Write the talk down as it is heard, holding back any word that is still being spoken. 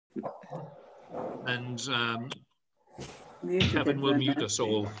and Kevin will mute us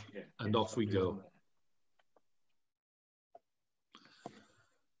all, and off we go.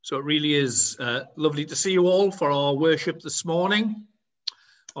 So it really is lovely to see you all for our worship this morning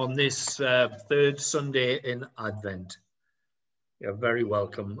on this third Sunday in Advent. You're very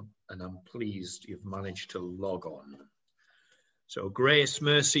welcome, and I'm pleased you've managed to log on. So grace,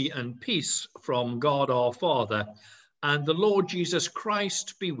 mercy, and peace from God our Father and the Lord Jesus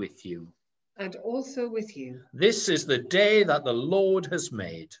Christ be with you. And also with you. This is the day that the Lord has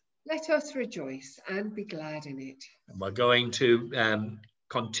made. Let us rejoice and be glad in it. And we're going to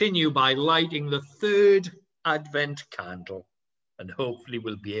continue by lighting the third Advent candle, and hopefully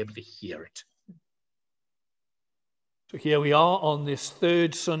we'll be able to hear it. So here we are on this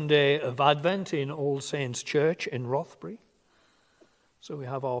third Sunday of Advent in All Saints Church in Rothbury. So we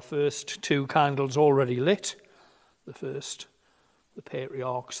have our first two candles already lit. The first, the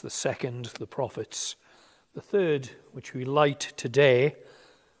patriarchs; the second, the prophets; the third, which we light today,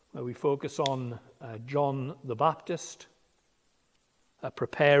 where we focus on John the Baptist,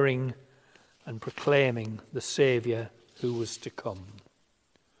 preparing and proclaiming the Saviour who was to come.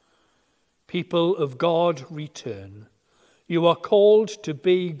 People of God, return. You are called to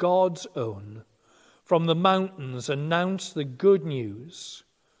be God's own. From the mountains announce the good news.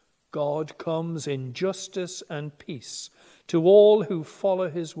 God comes in justice and peace to all who follow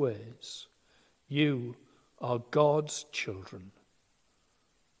his ways. You are God's children.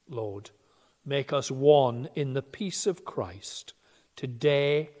 Lord, make us one in the peace of Christ,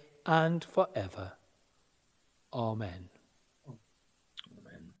 today and forever. Amen.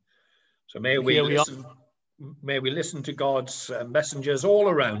 Amen. So may we listen to God's messengers all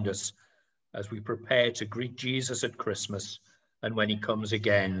around us as we prepare to greet Jesus at Christmas and when he comes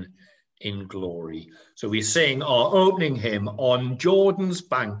again in glory. So we sing our opening hymn, On Jordan's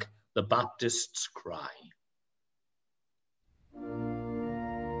Bank, the Baptist's Cry.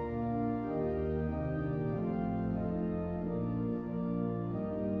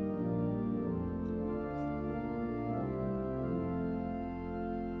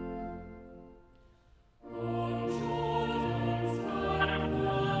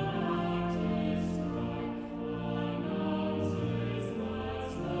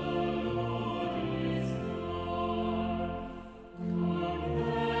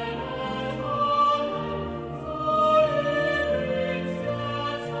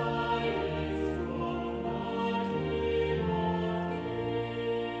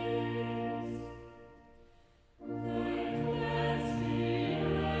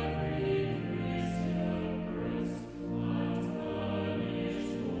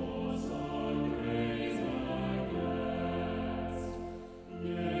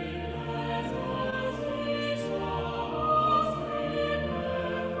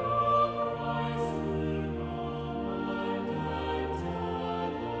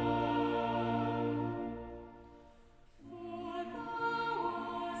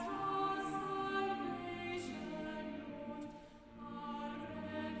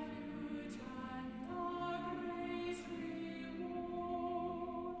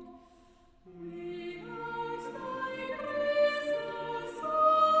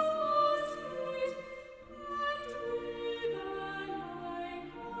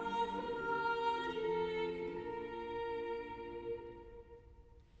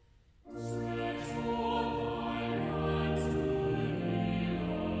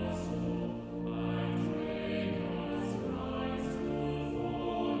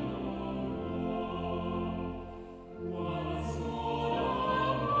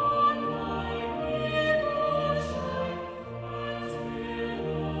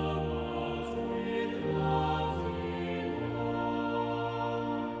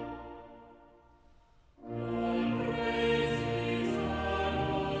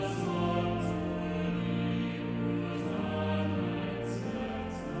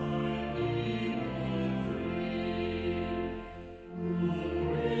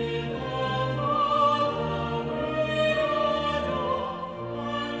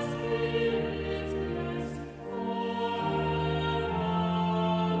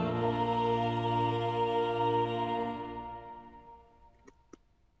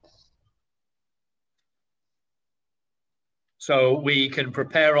 So we can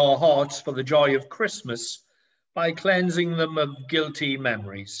prepare our hearts for the joy of Christmas by cleansing them of guilty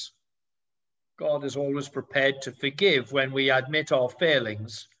memories. God is always prepared to forgive when we admit our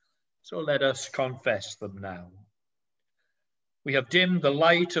failings, so let us confess them now. We have dimmed the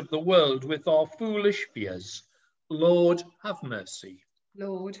light of the world with our foolish fears. Lord, have mercy.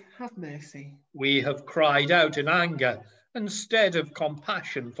 Lord, have mercy. We have cried out in anger instead of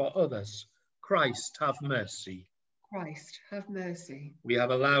compassion for others. Christ, have mercy. Christ, have mercy. We have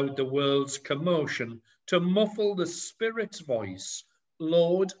allowed the world's commotion to muffle the Spirit's voice.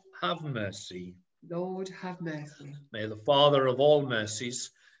 Lord, have mercy. Lord, have mercy. May the Father of all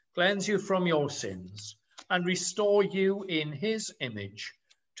mercies cleanse you from your sins and restore you in his image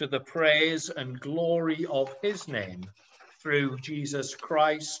to the praise and glory of his name, through Jesus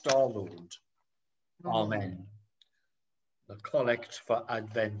Christ our Lord. Amen. The Collect for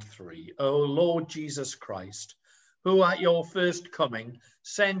Advent 3. O Lord Jesus Christ, who at your first coming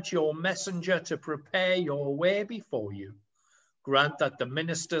sent your messenger to prepare your way before you, grant that the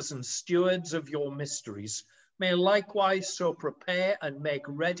ministers and stewards of your mysteries may likewise so prepare and make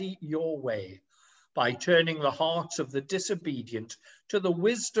ready your way, by turning the hearts of the disobedient to the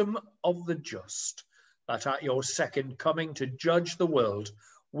wisdom of the just, that at your second coming to judge the world,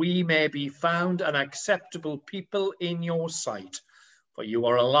 we may be found an acceptable people in your sight. For you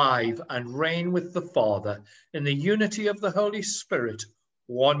are alive and reign with the Father in the unity of the Holy Spirit,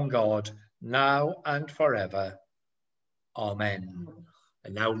 one God, now and forever. Amen.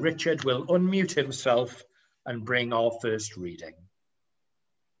 And now Richard will unmute himself and bring our first reading.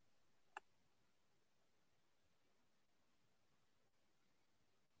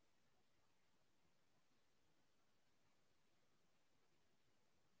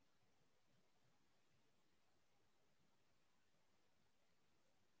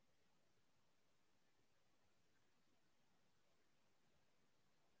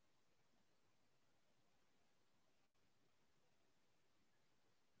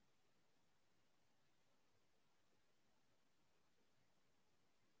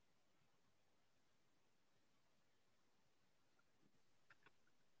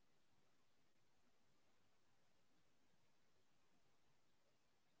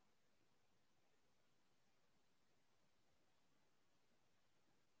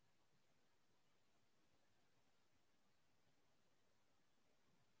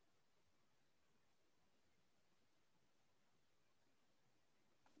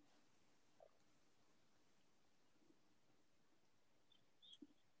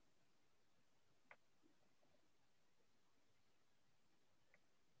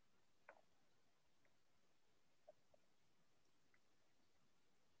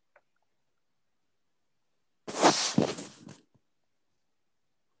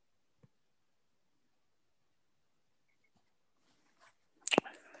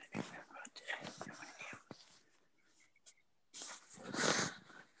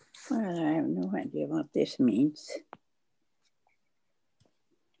 Well, I have no idea what this means.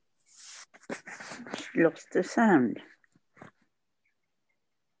 Lost the sound.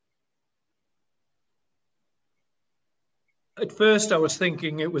 At first I was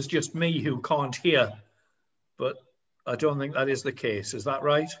thinking it was just me who can't hear, but I don't think that is the case. Is that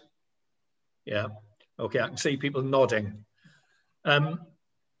right? Yeah. Okay, I can see people nodding.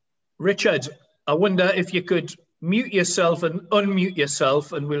 Richard, I wonder if you could mute yourself and unmute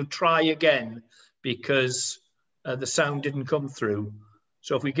yourself, and we'll try again, because the sound didn't come through.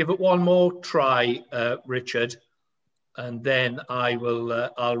 So if we give it one more try, Richard, and then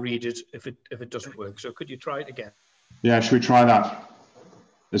I'll read it if it doesn't work. So could you try it again? Yeah, should we try that?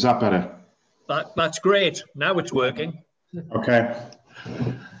 Is that better? That's great. Now it's working. Okay.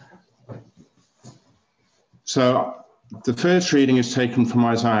 So the first reading is taken from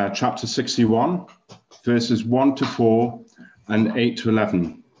Isaiah chapter 61, verses 1 to 4 and 8 to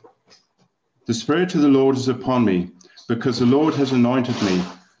 11. The Spirit of the Lord is upon me, because the Lord has anointed me.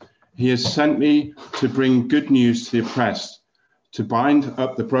 He has sent me to bring good news to the oppressed, to bind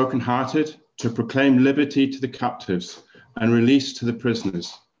up the brokenhearted, to proclaim liberty to the captives and release to the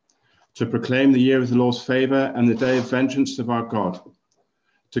prisoners, to proclaim the year of the Lord's favor and the day of vengeance of our God,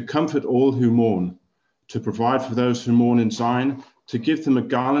 to comfort all who mourn, to provide for those who mourn in Zion, to give them a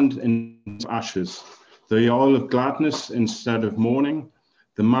garland in ashes, the oil of gladness instead of mourning,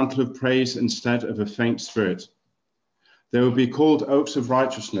 the mantle of praise instead of a faint spirit. They will be called oaks of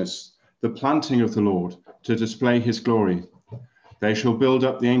righteousness, the planting of the Lord, to display his glory. They shall build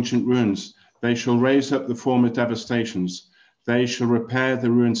up the ancient ruins. They shall raise up the former devastations. They shall repair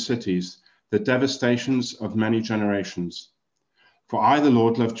the ruined cities, the devastations of many generations. For I, the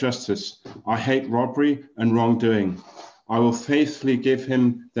Lord, love justice. I hate robbery and wrongdoing. I will faithfully give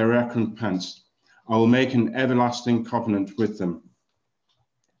him their recompense. I will make an everlasting covenant with them.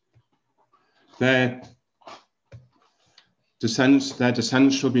 Their descendants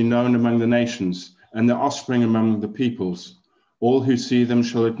shall be known among the nations, and their offspring among the peoples. All who see them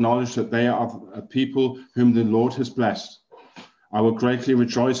shall acknowledge that they are a people whom the Lord has blessed. I will greatly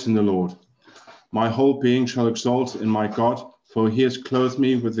rejoice in the Lord. My whole being shall exult in my God, For he has clothed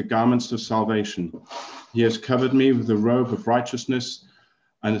me with the garments of salvation. He has covered me with the robe of righteousness,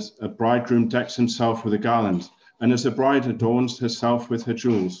 and as a bridegroom decks himself with a garland, and as a bride adorns herself with her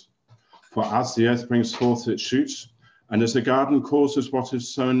jewels. For as the earth brings forth its shoots, and as a garden causes what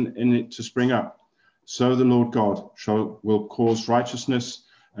is sown in it to spring up, so the Lord God will cause righteousness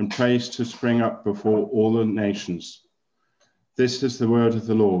and praise to spring up before all the nations. This is the word of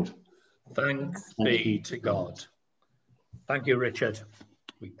the Lord. Thanks be to God. Thank you, Richard.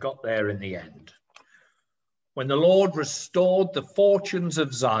 We got there in the end. When the Lord restored the fortunes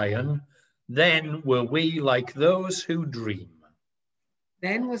of Zion, then were we like those who dream.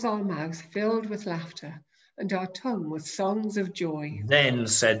 Then was our mouth filled with laughter, and our tongue with songs of joy. Then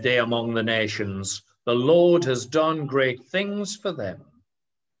said they among the nations, the Lord has done great things for them.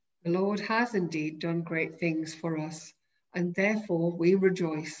 The Lord has indeed done great things for us, and therefore we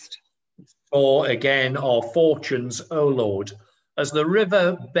rejoiced. Restore again our fortunes, O Lord, as the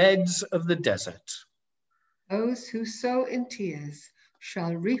river beds of the desert. Those who sow in tears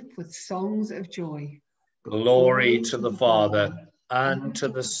shall reap with songs of joy. Glory to the Father, and to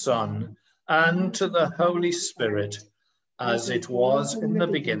the Son, and to the Holy Spirit, as it was in the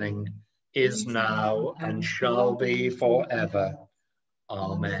beginning, is now, and shall be forever.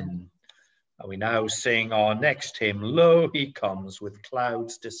 Amen. And we now sing our next hymn, Lo, he comes with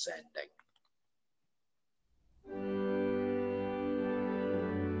clouds descending.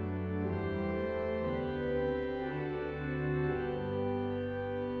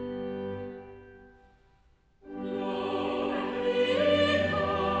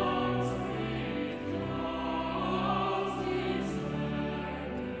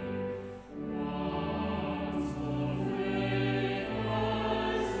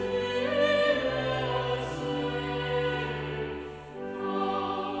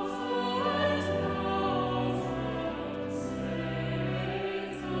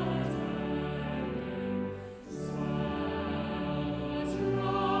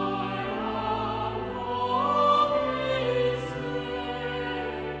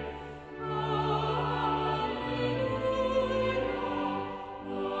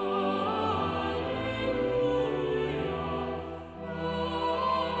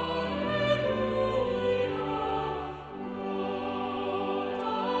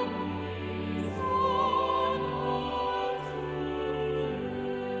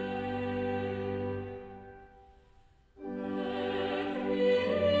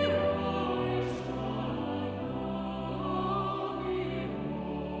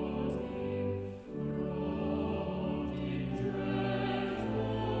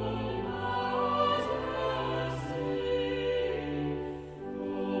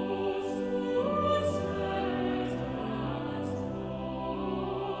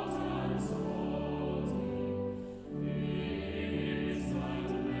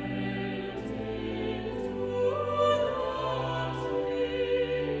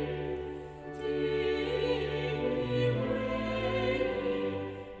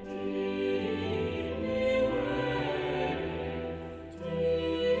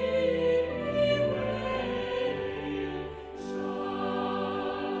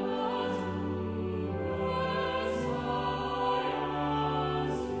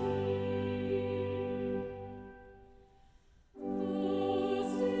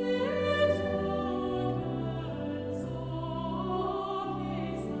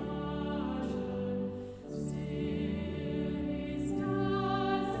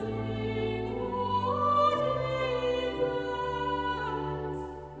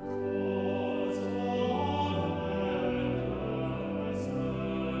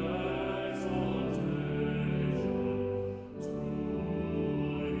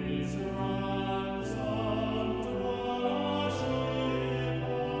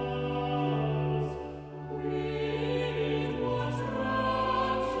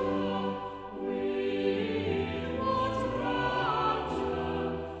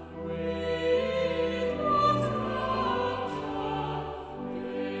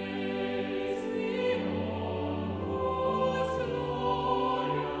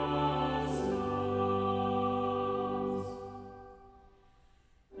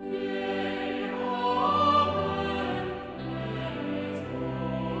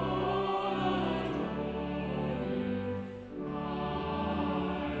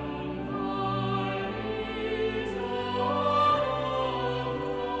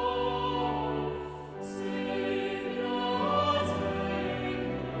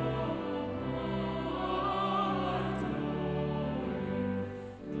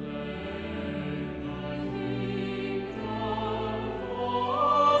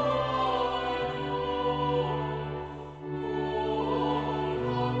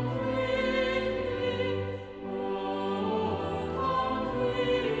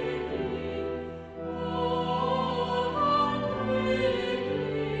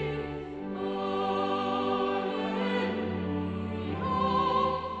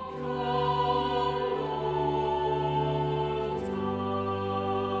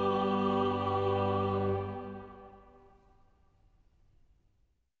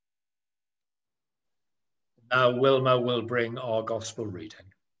 Wilma will bring our gospel reading.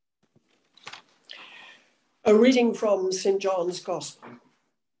 A reading from St. John's Gospel.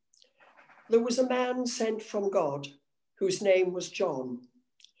 There was a man sent from God whose name was John.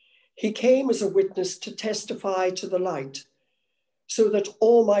 He came as a witness to testify to the light, so that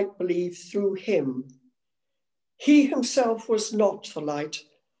all might believe through him. He himself was not the light,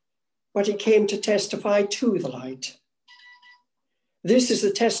 but he came to testify to the light. This is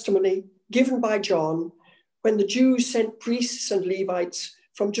the testimony given by John when the Jews sent priests and Levites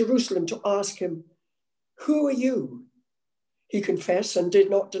from Jerusalem to ask him, "Who are you?" He confessed and did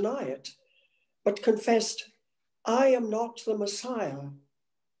not deny it, but confessed, "I am not the Messiah."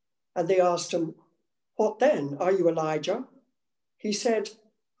 And they asked him, "What then? Are you Elijah?" He said,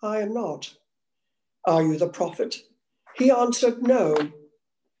 "I am not." "Are you the prophet?" He answered, "No."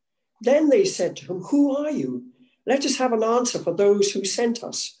 Then they said to him, "Who are you? Let us have an answer for those who sent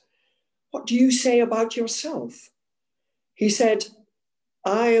us. What do you say about yourself?" He said,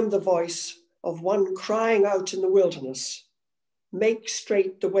 "I am the voice of one crying out in the wilderness, 'Make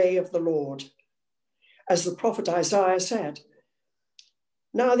straight the way of the Lord,' as the prophet Isaiah said."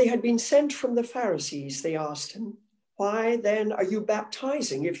 Now they had been sent from the Pharisees. They asked him, "Why then are you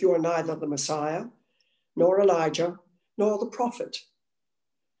baptizing if you are neither the Messiah, nor Elijah, nor the prophet?"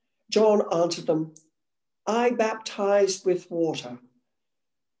 John answered them, "I baptized with water.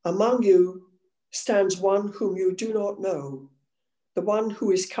 Among you stands one whom you do not know, the one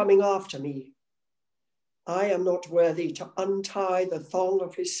who is coming after me. I am not worthy to untie the thong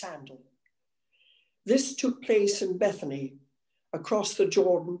of his sandal." This took place in Bethany, across the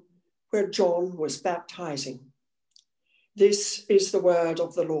Jordan, where John was baptizing. This is the word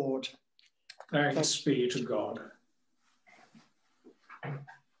of the Lord. Thanks be to God.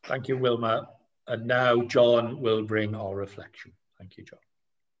 Thank you, Wilma. And now John will bring our reflection. Thank you, John.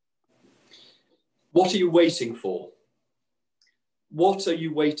 What are you waiting for? What are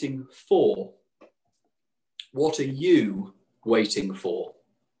you waiting for? What are you waiting for?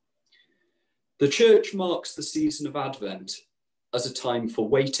 The church marks the season of Advent as a time for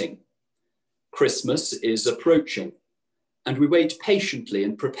waiting. Christmas is approaching, and we wait patiently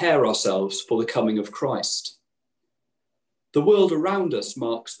and prepare ourselves for the coming of Christ. The world around us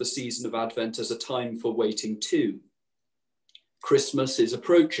marks the season of Advent as a time for waiting too. Christmas is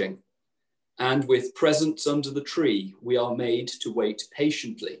approaching, and with presents under the tree, we are made to wait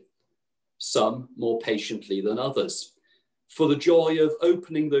patiently, some more patiently than others, for the joy of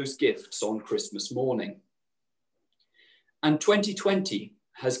opening those gifts on Christmas morning. And 2020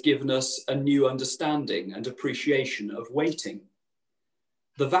 has given us a new understanding and appreciation of waiting.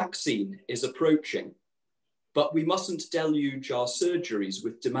 The vaccine is approaching, but we mustn't deluge our surgeries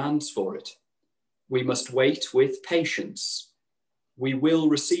with demands for it. We must wait with patience. We will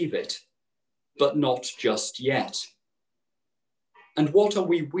receive it, but not just yet. And what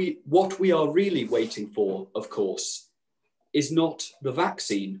we are really waiting for, of course, is not the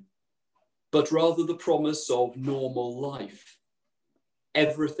vaccine, but rather the promise of normal life.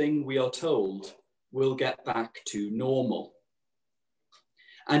 Everything, we are told, will get back to normal.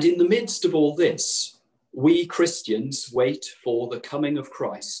 And in the midst of all this, we Christians wait for the coming of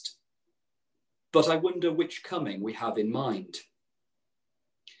Christ. But I wonder which coming we have in mind.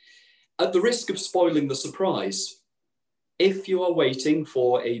 At the risk of spoiling the surprise, if you are waiting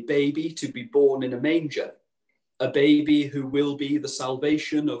for a baby to be born in a manger, a baby who will be the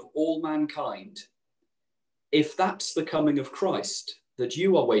salvation of all mankind, if that's the coming of Christ that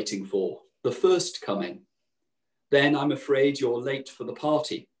you are waiting for, the first coming, then I'm afraid you're late for the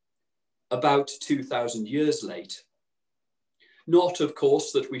party, about 2,000 years late. Not, of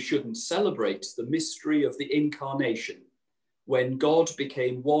course, that we shouldn't celebrate the mystery of the incarnation, when God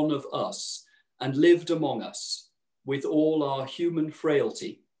became one of us and lived among us with all our human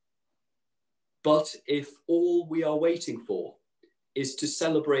frailty. But if all we are waiting for is to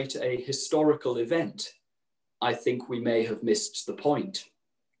celebrate a historical event, I think we may have missed the point.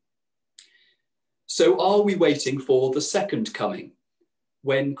 So are we waiting for the second coming,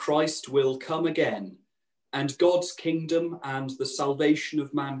 when Christ will come again and God's kingdom and the salvation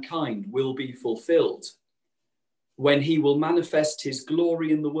of mankind will be fulfilled, when he will manifest his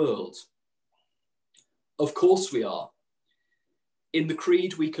glory in the world? Of course we are. In the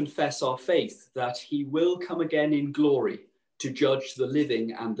Creed, we confess our faith that he will come again in glory to judge the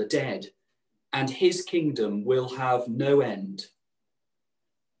living and the dead, and his kingdom will have no end.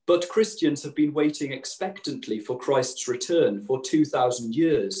 But Christians have been waiting expectantly for Christ's return for 2,000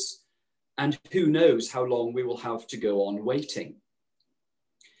 years, and who knows how long we will have to go on waiting.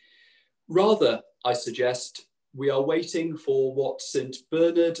 Rather, I suggest, we are waiting for what St.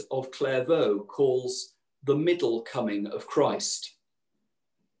 Bernard of Clairvaux calls the middle coming of Christ.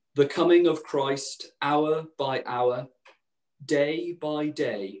 The coming of Christ hour by hour, day by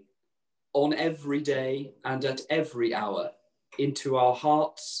day, on every day and at every hour, into our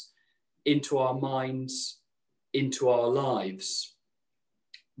hearts, into our minds, into our lives.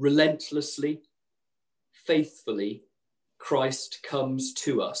 Relentlessly, faithfully, Christ comes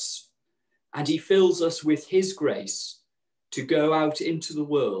to us, and he fills us with his grace to go out into the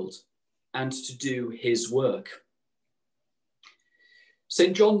world and to do his work.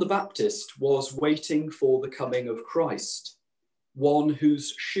 St. John the Baptist was waiting for the coming of Christ, one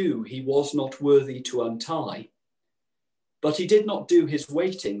whose shoe he was not worthy to untie. But he did not do his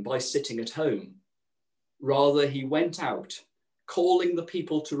waiting by sitting at home. Rather, he went out, calling the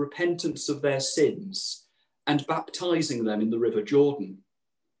people to repentance of their sins and baptizing them in the River Jordan.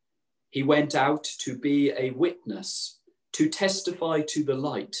 He went out to be a witness, to testify to the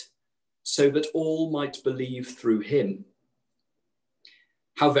light, so that all might believe through him.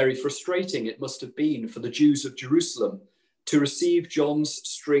 How very frustrating it must have been for the Jews of Jerusalem to receive John's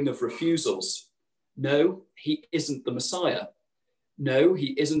string of refusals. No, he isn't the Messiah. No, he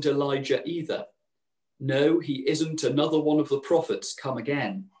isn't Elijah either. No, he isn't another one of the prophets come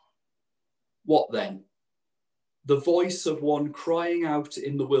again. What then? The voice of one crying out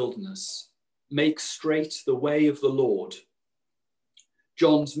in the wilderness, make straight the way of the Lord.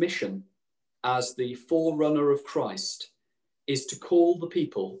 John's mission as the forerunner of Christ is to call the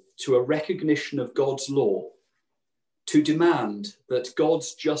people to a recognition of God's law, to demand that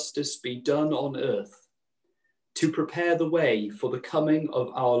God's justice be done on earth, to prepare the way for the coming of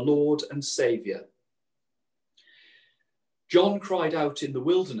our Lord and Saviour. John cried out in the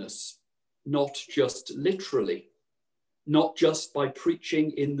wilderness, not just literally, not just by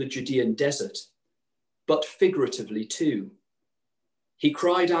preaching in the Judean desert, but figuratively too. He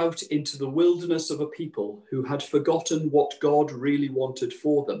cried out into the wilderness of a people who had forgotten what God really wanted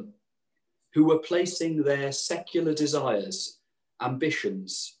for them, who were placing their secular desires,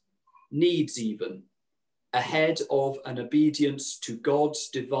 ambitions, needs even, ahead of an obedience to God's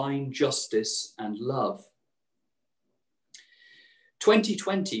divine justice and love.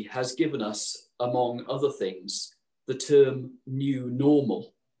 2020 has given us, among other things, the term new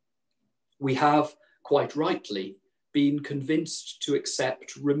normal. We have, quite rightly, been convinced to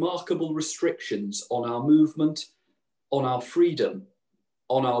accept remarkable restrictions on our movement, on our freedom,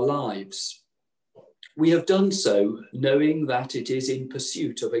 on our lives. We have done so knowing that it is in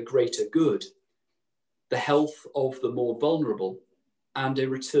pursuit of a greater good, the health of the more vulnerable, and a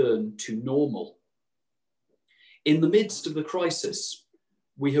return to normal. In the midst of the crisis,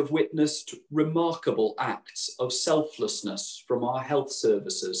 we have witnessed remarkable acts of selflessness from our health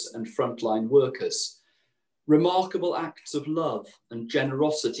services and frontline workers, remarkable acts of love and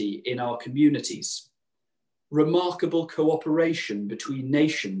generosity in our communities, remarkable cooperation between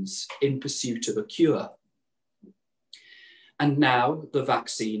nations in pursuit of a cure. And now the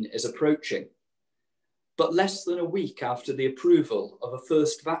vaccine is approaching. But less than a week after the approval of a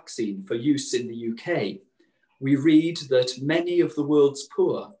first vaccine for use in the UK, we read that many of the world's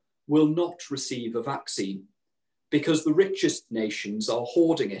poor will not receive a vaccine because the richest nations are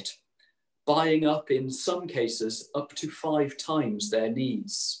hoarding it, buying up in some cases up to 5 times their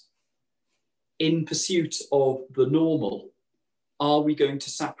needs. In pursuit of the normal, are we going to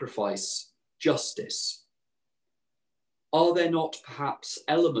sacrifice justice? Are there not perhaps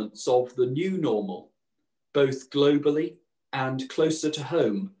elements of the new normal, both globally and closer to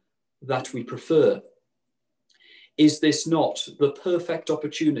home, that we prefer? Is this not the perfect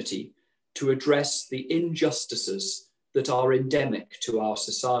opportunity to address the injustices that are endemic to our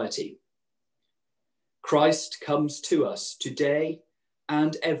society? Christ comes to us today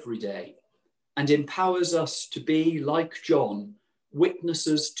and every day and empowers us to be, like John,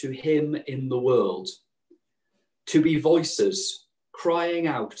 witnesses to him in the world, to be voices crying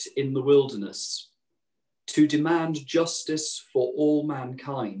out in the wilderness, to demand justice for all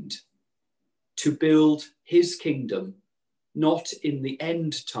mankind, to build his kingdom, not in the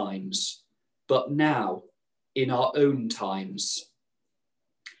end times, but now in our own times.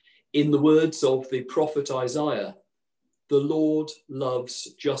 In the words of the prophet Isaiah, the Lord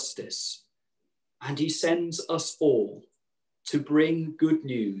loves justice, and he sends us all to bring good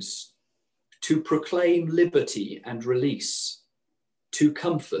news, to proclaim liberty and release, to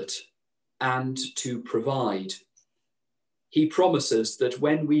comfort and to provide. He promises that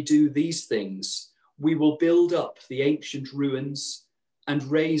when we do these things, we will build up the ancient ruins and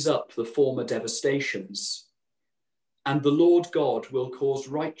raise up the former devastations. And the Lord God will cause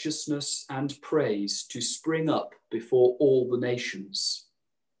righteousness and praise to spring up before all the nations.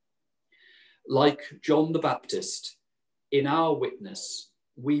 Like John the Baptist, in our witness,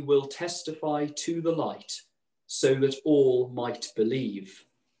 we will testify to the light so that all might believe.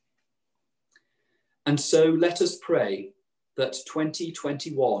 And so let us pray that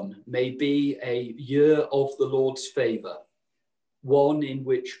 2021 may be a year of the Lord's favour, one in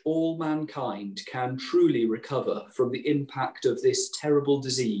which all mankind can truly recover from the impact of this terrible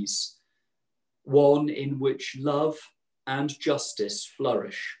disease, one in which love and justice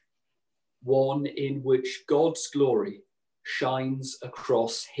flourish, one in which God's glory shines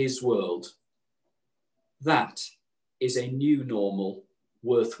across his world. That is a new normal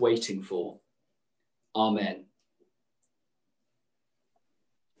worth waiting for. Amen.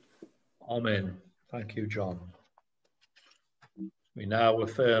 Amen. Thank you, John. We now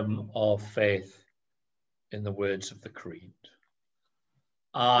affirm our faith in the words of the Creed.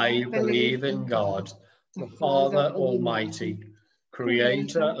 I believe in God, the Father Almighty,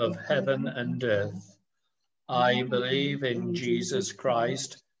 creator of heaven and earth. I believe in Jesus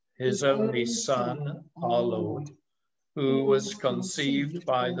Christ, his only Son, our Lord, who was conceived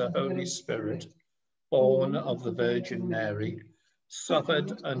by the Holy Spirit, born of the Virgin Mary,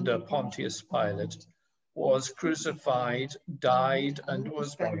 suffered under Pontius Pilate, was crucified, died, and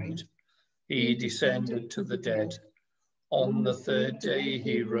was buried. He descended to the dead. On the third day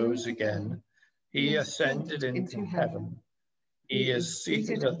he rose again. He ascended into heaven. He is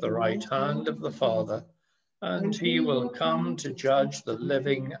seated at the right hand of the Father, and he will come to judge the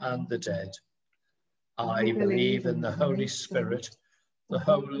living and the dead. I believe in the Holy Spirit, the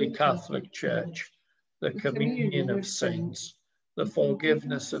Holy Catholic Church, the communion of saints, the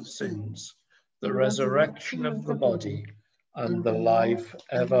forgiveness of sins, the resurrection of the body, and the life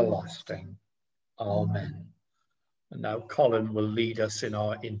everlasting. Amen. And now Colin will lead us in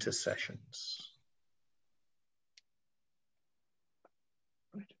our intercessions.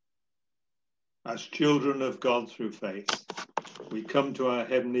 As children of God through faith, we come to our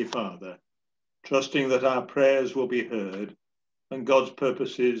Heavenly Father, trusting that our prayers will be heard and God's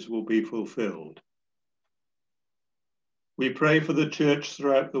purposes will be fulfilled. We pray for the Church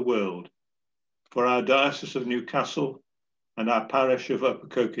throughout the world, for our Diocese of Newcastle and our parish of Upper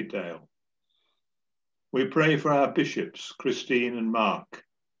Coquetdale. We pray for our bishops, Christine and Mark,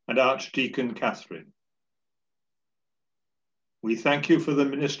 and Archdeacon Catherine. We thank you for the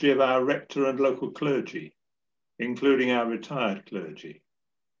ministry of our rector and local clergy, including our retired clergy.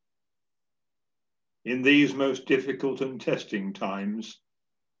 In these most difficult and testing times,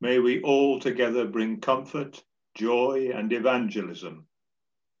 may we all together bring comfort, joy, and evangelism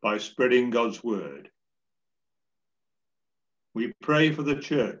by spreading God's word. We pray for the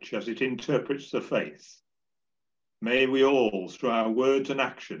Church as it interprets the faith. May we all, through our words and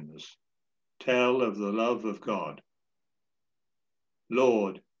actions, tell of the love of God.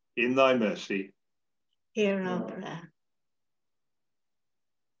 Lord, in thy mercy, Hear our prayer.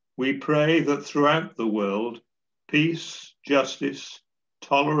 We pray that throughout the world, peace, justice,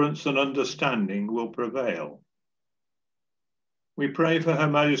 tolerance, and understanding will prevail. We pray for Her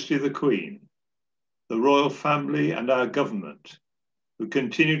Majesty the Queen, the royal family, and our government, who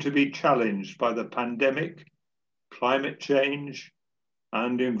continue to be challenged by the pandemic, climate change,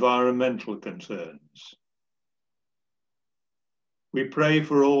 and environmental concerns. We pray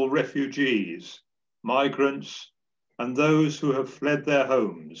for all refugees, migrants, and those who have fled their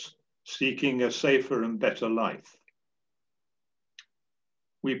homes, seeking a safer and better life.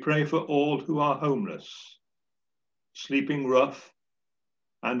 We pray for all who are homeless, sleeping rough,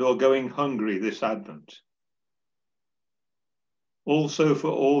 and or going hungry this Advent. Also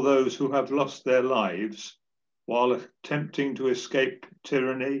for all those who have lost their lives while attempting to escape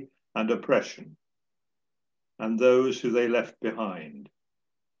tyranny and oppression, and those who they left behind.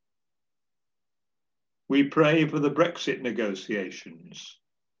 We pray for the Brexit negotiations,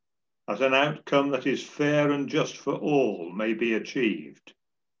 that an outcome that is fair and just for all may be achieved.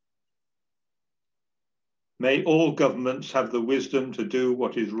 May all governments have the wisdom to do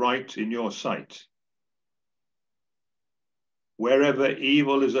what is right in your sight. Wherever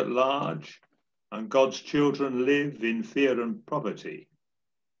evil is at large and God's children live in fear and poverty,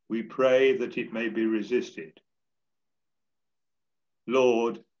 we pray that it may be resisted.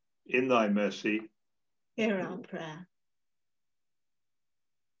 Lord, in thy mercy, Hear our prayer.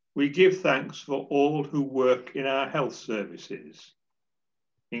 we give thanks for all who work in our health services,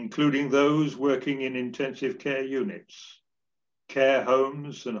 including those working in intensive care units, care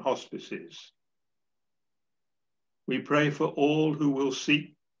homes, and hospices. We pray for all who will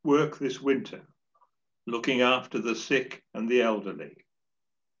seek work this winter, looking after the sick and the elderly.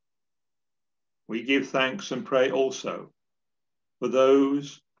 We give thanks and pray also for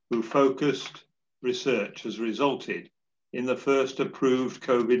those whose focused research has resulted in the first approved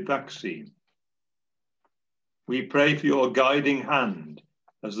COVID vaccine. We pray for your guiding hand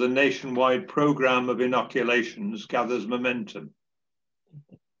as the nationwide programme of inoculations gathers momentum.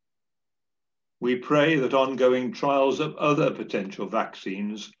 We pray that ongoing trials of other potential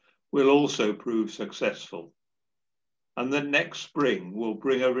vaccines will also prove successful, and that next spring will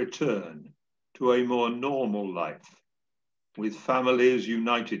bring a return to a more normal life, with families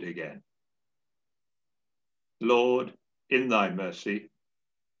united again. Lord, in thy mercy,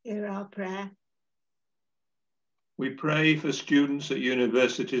 Hear our prayer. we pray for students at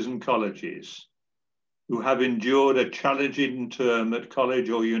universities and colleges who have endured a challenging term at college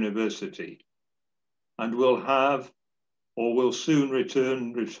or university and will have or will soon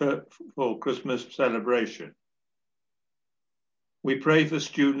return for Christmas celebration. We pray for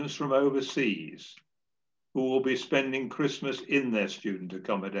students from overseas who will be spending Christmas in their student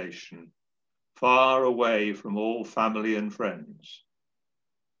accommodation, far away from all family and friends.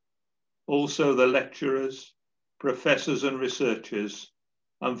 Also the lecturers, professors and researchers,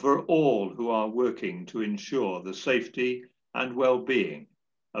 and for all who are working to ensure the safety and well-being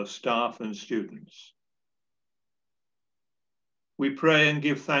of staff and students. We pray and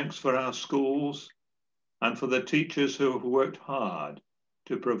give thanks for our schools and for the teachers who have worked hard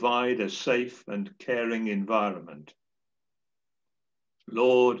to provide a safe and caring environment.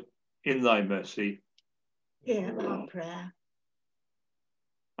 Lord, in thy mercy, Hear our prayer.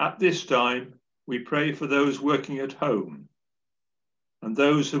 at this time, we pray for those working at home and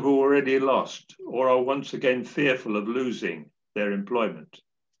those who have already lost or are once again fearful of losing their employment.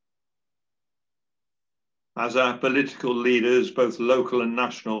 As our political leaders, both local and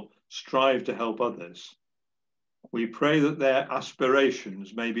national, strive to help others, we pray that their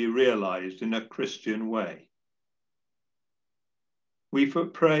aspirations may be realized in a Christian way. We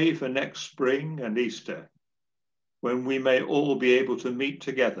pray for next spring and Easter, when we may all be able to meet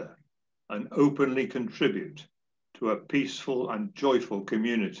together and openly contribute to a peaceful and joyful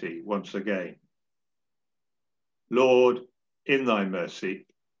community once again. Lord, in thy mercy,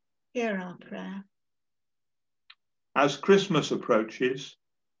 Hear our prayer. as Christmas approaches,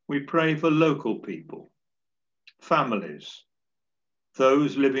 we pray for local people, families,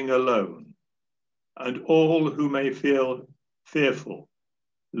 those living alone, and all who may feel fearful,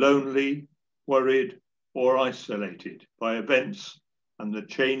 lonely, worried, or isolated by events and the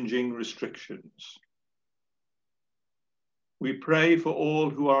changing restrictions. We pray for all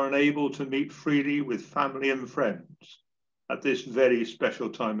who are unable to meet freely with family and friends at this very special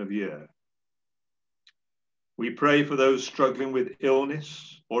time of year. We pray for those struggling with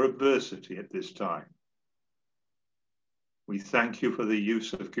illness or adversity at this time. We thank you for the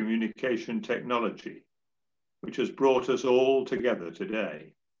use of communication technology, which has brought us all together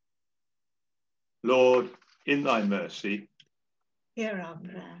today. Lord, in thy mercy, Hear our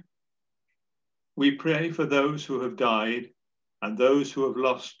prayer. we pray for those who have died and those who have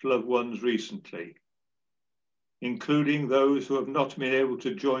lost loved ones recently, including those who have not been able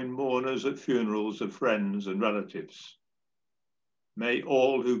to join mourners at funerals of friends and relatives. May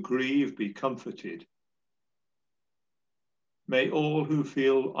all who grieve be comforted. May all who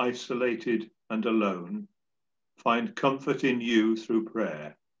feel isolated and alone find comfort in you through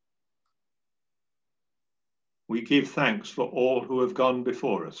prayer. We give thanks for all who have gone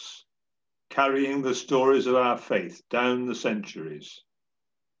before us, carrying the stories of our faith down the centuries.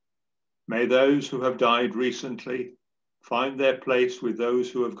 May those who have died recently find their place with those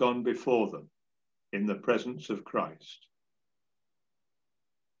who have gone before them in the presence of Christ.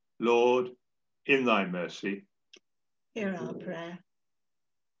 Lord, in thy mercy, Hear our prayer.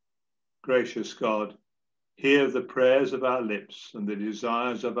 gracious God, hear the prayers of our lips and the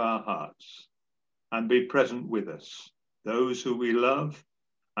desires of our hearts, and be present with us, those who we love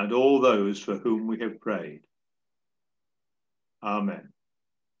and all those for whom we have prayed. Amen.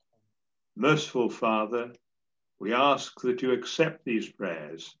 Merciful Father, we ask that you accept these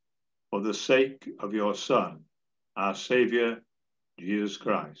prayers for the sake of your Son, our Saviour, Jesus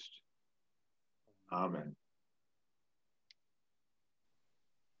Christ. Amen.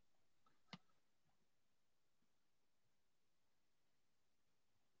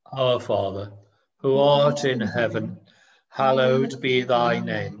 Our Father, who art in heaven, hallowed be thy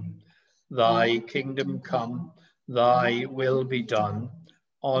name. Thy kingdom come, thy will be done,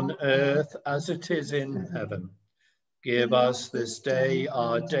 on earth as it is in heaven. Give us this day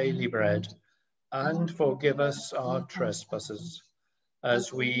our daily bread, and forgive us our trespasses,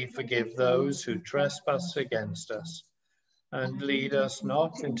 as we forgive those who trespass against us. And lead us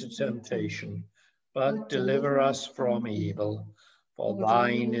not into temptation, but deliver us from evil. For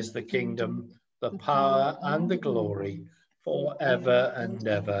thine is the kingdom, the power, and the glory, forever and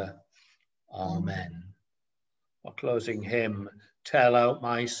ever. Amen. Our closing hymn, Tell Out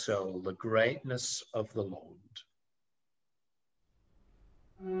My Soul the Greatness of the Lord.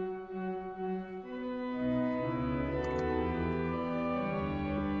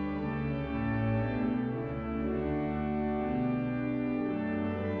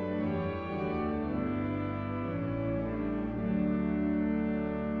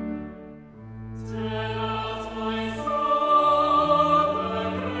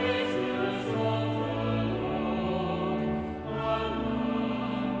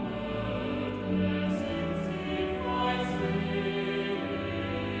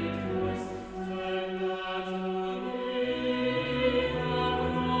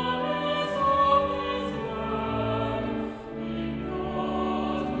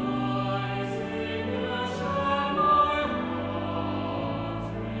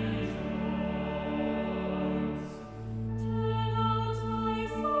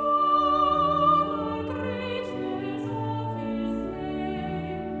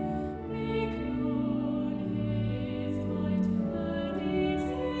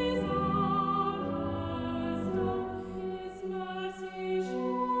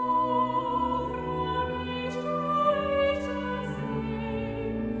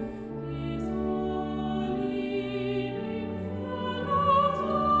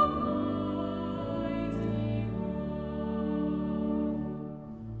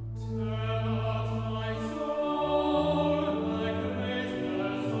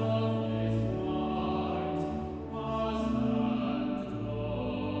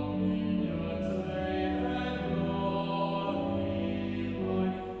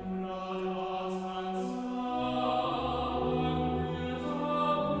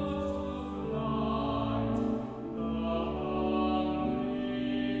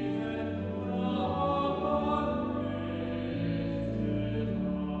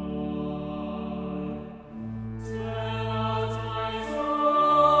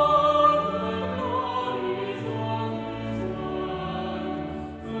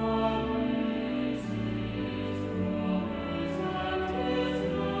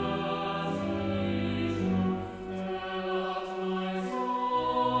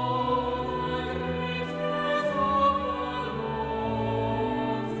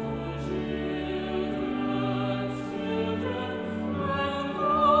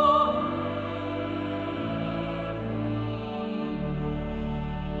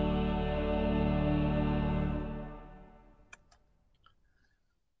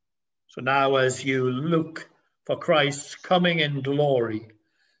 So now as you look for Christ's coming in glory,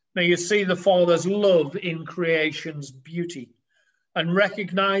 may you see the Father's love in creation's beauty and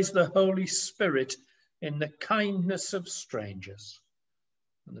recognize the Holy Spirit in the kindness of strangers.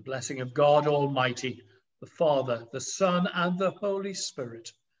 And the blessing of God Almighty, the Father, the Son, and the Holy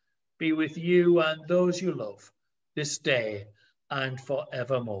Spirit be with you and those you love this day and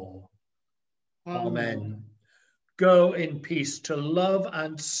forevermore. Amen. Go in peace to love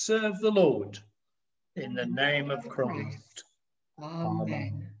and serve the Lord in the name of Christ.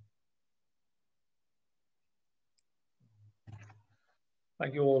 Amen.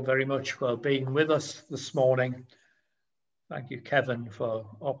 Thank you all very much for being with us this morning. Thank you, Kevin, for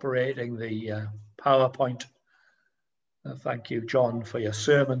operating the PowerPoint. Thank you, John, for your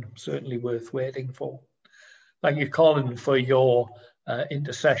sermon, certainly worth waiting for. Thank you, Colin, for your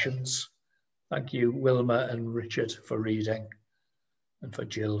intercessions. Thank you, Wilma and Richard, for reading, and for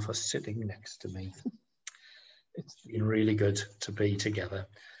Jill for sitting next to me. It's been really good to be together.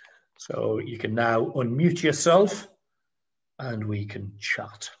 So you can now unmute yourself and we can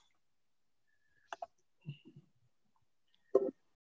chat.